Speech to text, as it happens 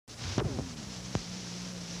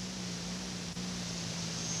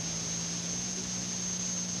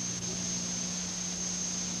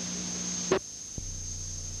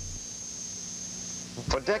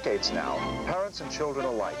For decades now, parents and children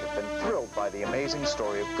alike have been thrilled by the amazing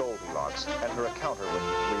story of Goldilocks and her encounter with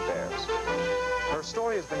the three bears. Her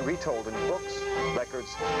story has been retold in books, records,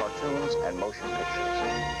 cartoons, and motion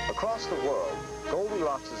pictures. Across the world,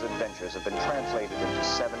 Goldilocks' adventures have been translated into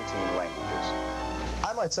 17 languages.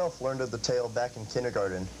 I myself learned of the tale back in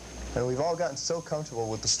kindergarten, and we've all gotten so comfortable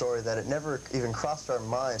with the story that it never even crossed our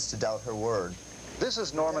minds to doubt her word. This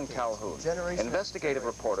is Norman Calhoun, investigative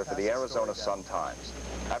reporter for the Arizona Sun-Times.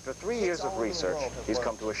 After 3 years of research, he's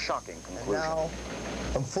come to a shocking conclusion. And now,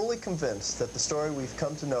 I'm fully convinced that the story we've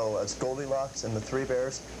come to know as Goldilocks and the Three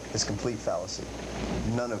Bears is complete fallacy.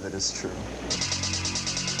 None of it is true.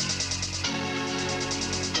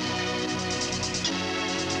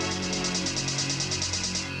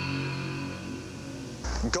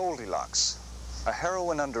 Goldilocks, a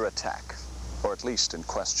heroine under attack, or at least in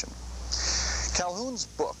question. Calhoun's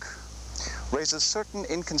book raises certain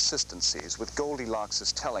inconsistencies with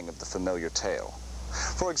Goldilocks' telling of the familiar tale.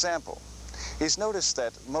 For example, he's noticed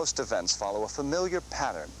that most events follow a familiar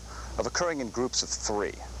pattern of occurring in groups of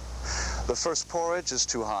three. The first porridge is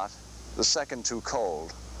too hot, the second too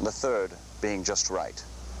cold, and the third being just right.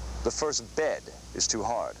 The first bed is too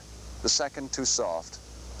hard, the second too soft,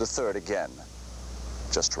 the third again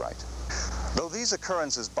just right. Though these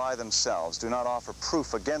occurrences by themselves do not offer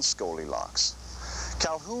proof against Goldilocks,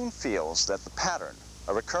 Calhoun feels that the pattern,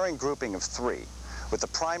 a recurring grouping of three, with the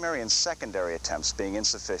primary and secondary attempts being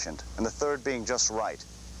insufficient and the third being just right,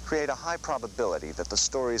 create a high probability that the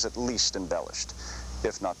story is at least embellished,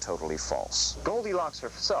 if not totally false. Goldilocks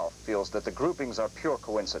herself feels that the groupings are pure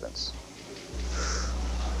coincidence.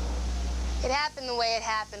 It happened the way it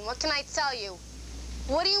happened. What can I tell you?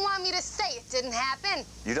 What do you want me to say? It didn't happen.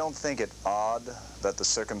 You don't think it odd that the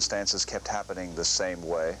circumstances kept happening the same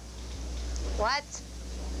way? What?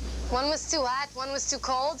 One was too hot, one was too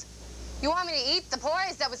cold? You want me to eat the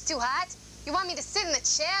porridge that was too hot? You want me to sit in the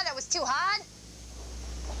chair that was too hard?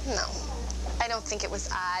 No, I don't think it was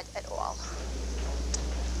odd at all.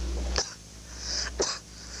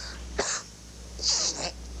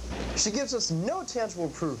 She gives us no tangible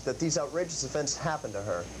proof that these outrageous events happened to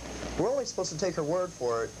her. We're only supposed to take her word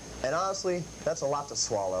for it, and honestly, that's a lot to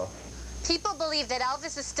swallow. People believe that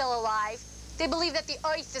Elvis is still alive. They believe that the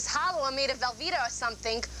earth is hollow and made of Velveeta or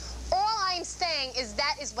something. All I'm saying is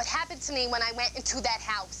that is what happened to me when I went into that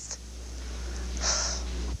house.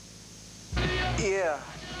 Yeah.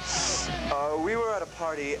 We were at a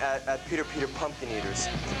party at Peter Pumpkin Eaters.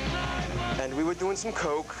 And we were doing some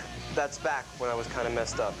coke. That's back when I was kind of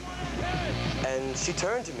messed up. And she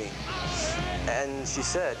turned to me. And she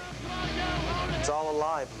said, "It's all a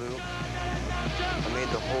lie, Blue. I made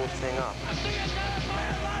the whole thing up."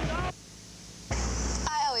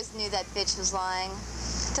 I always knew that bitch was lying.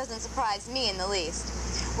 Doesn't surprise me in the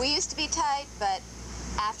least. We used to be tight, but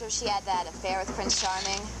after she had that affair with Prince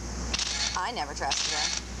Charming, I never trusted her.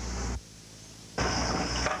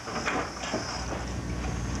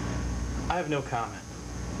 I have no comment.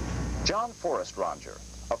 John Forest Ranger,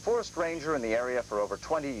 a forest ranger in the area for over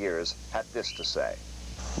 20 years, had this to say.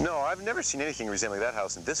 No, I've never seen anything resembling that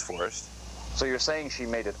house in this forest. So you're saying she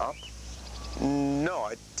made it up? No,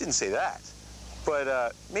 I didn't say that.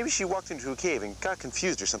 But maybe she walked into a cave and got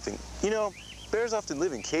confused or something. You know, bears often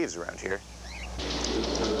live in caves around here.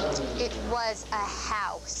 It was a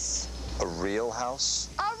house. A real house?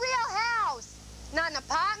 A real house! Not an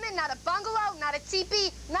apartment, not a bungalow, not a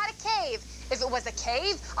teepee, not a cave. If it was a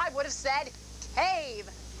cave, I would have said cave.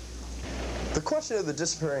 The question of the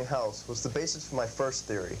disappearing house was the basis for my first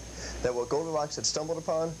theory, that what Goldilocks had stumbled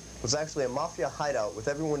upon was actually a mafia hideout with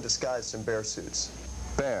everyone disguised in bear suits.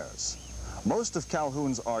 Bears. Most of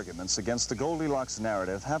Calhoun's arguments against the Goldilocks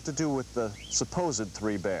narrative have to do with the supposed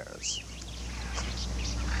three bears.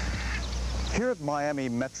 Here at Miami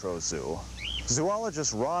Metro Zoo,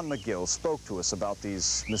 zoologist Ron McGill spoke to us about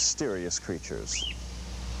these mysterious creatures.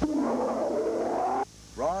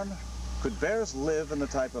 Ron, could bears live in the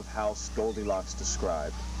type of house Goldilocks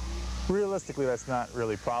described? Realistically, that's not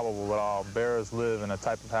really probable at all. Bears live in a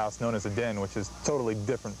type of house known as a den, which is totally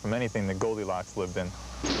different from anything that Goldilocks lived in.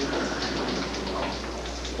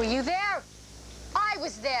 Were you there? I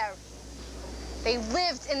was there. They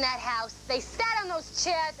lived in that house. They sat on those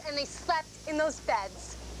chairs and they slept in those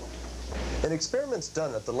beds. In experiments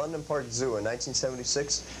done at the London Park Zoo in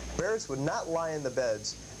 1976, bears would not lie in the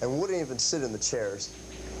beds and wouldn't even sit in the chairs.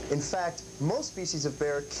 In fact, most species of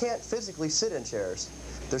bear can't physically sit in chairs.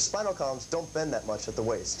 Their spinal columns don't bend that much at the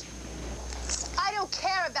waist. I don't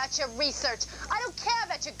care about your research. I don't care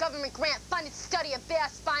about your government grant-funded study of bear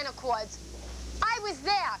spinal cords. I was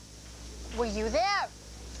there. Were you there?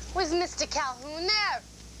 Was Mr. Calhoun there?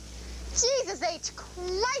 Jesus H.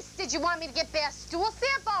 Christ, did you want me to get bear stool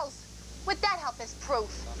samples? Would that help as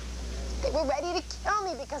proof? They were ready to kill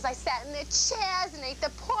me because I sat in their chairs and ate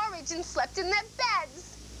their porridge and slept in their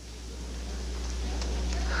beds.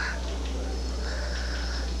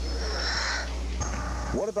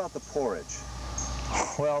 What about the porridge?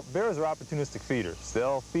 Well, bears are opportunistic feeders.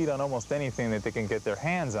 They'll feed on almost anything that they can get their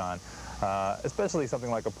hands on, especially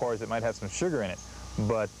something like a porridge that might have some sugar in it.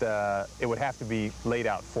 But it would have to be laid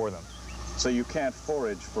out for them. So you can't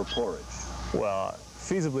forage for porridge? Well,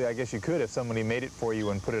 feasibly, I guess you could if somebody made it for you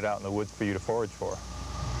and put it out in the woods for you to forage for.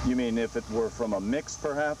 You mean if it were from a mix,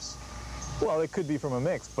 perhaps? Well, it could be from a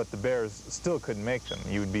mix, but the bears still couldn't make them.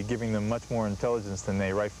 You would be giving them much more intelligence than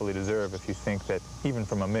they rightfully deserve if you think that even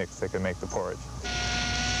from a mix they could make the porridge.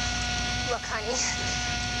 Look, honey,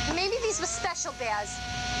 maybe these were special bears.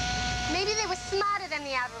 Maybe they were smarter than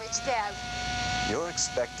the average bear. You're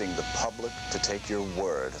expecting the public to take your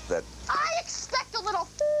word that... I expect a little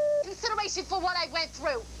consideration for what I went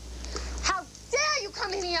through. How dare you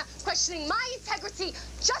come in here questioning my integrity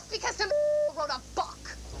just because some wrote a book?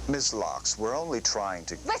 Ms. Locks, we're only trying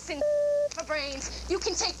to... Listen, for brains, you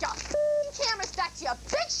can take your cameras back to your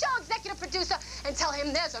big show executive producer and tell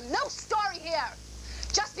him there's no story here.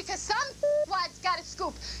 Just because some wad's got a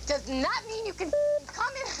scoop does not mean you can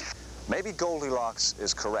come in. Maybe Goldilocks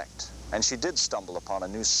is correct, and she did stumble upon a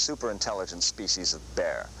new super-intelligent species of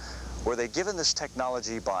bear. Were they given this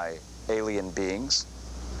technology by alien beings?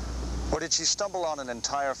 Or did she stumble on an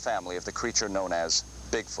entire family of the creature known as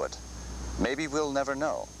Bigfoot? Maybe we'll never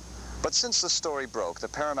know. But since the story broke, the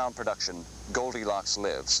Paramount production Goldilocks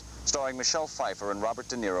Lives, starring Michelle Pfeiffer and Robert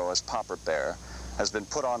De Niro as Popper Bear, has been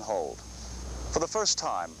put on hold. For the first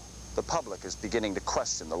time, the public is beginning to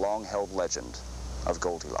question the long-held legend of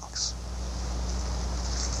Goldilocks.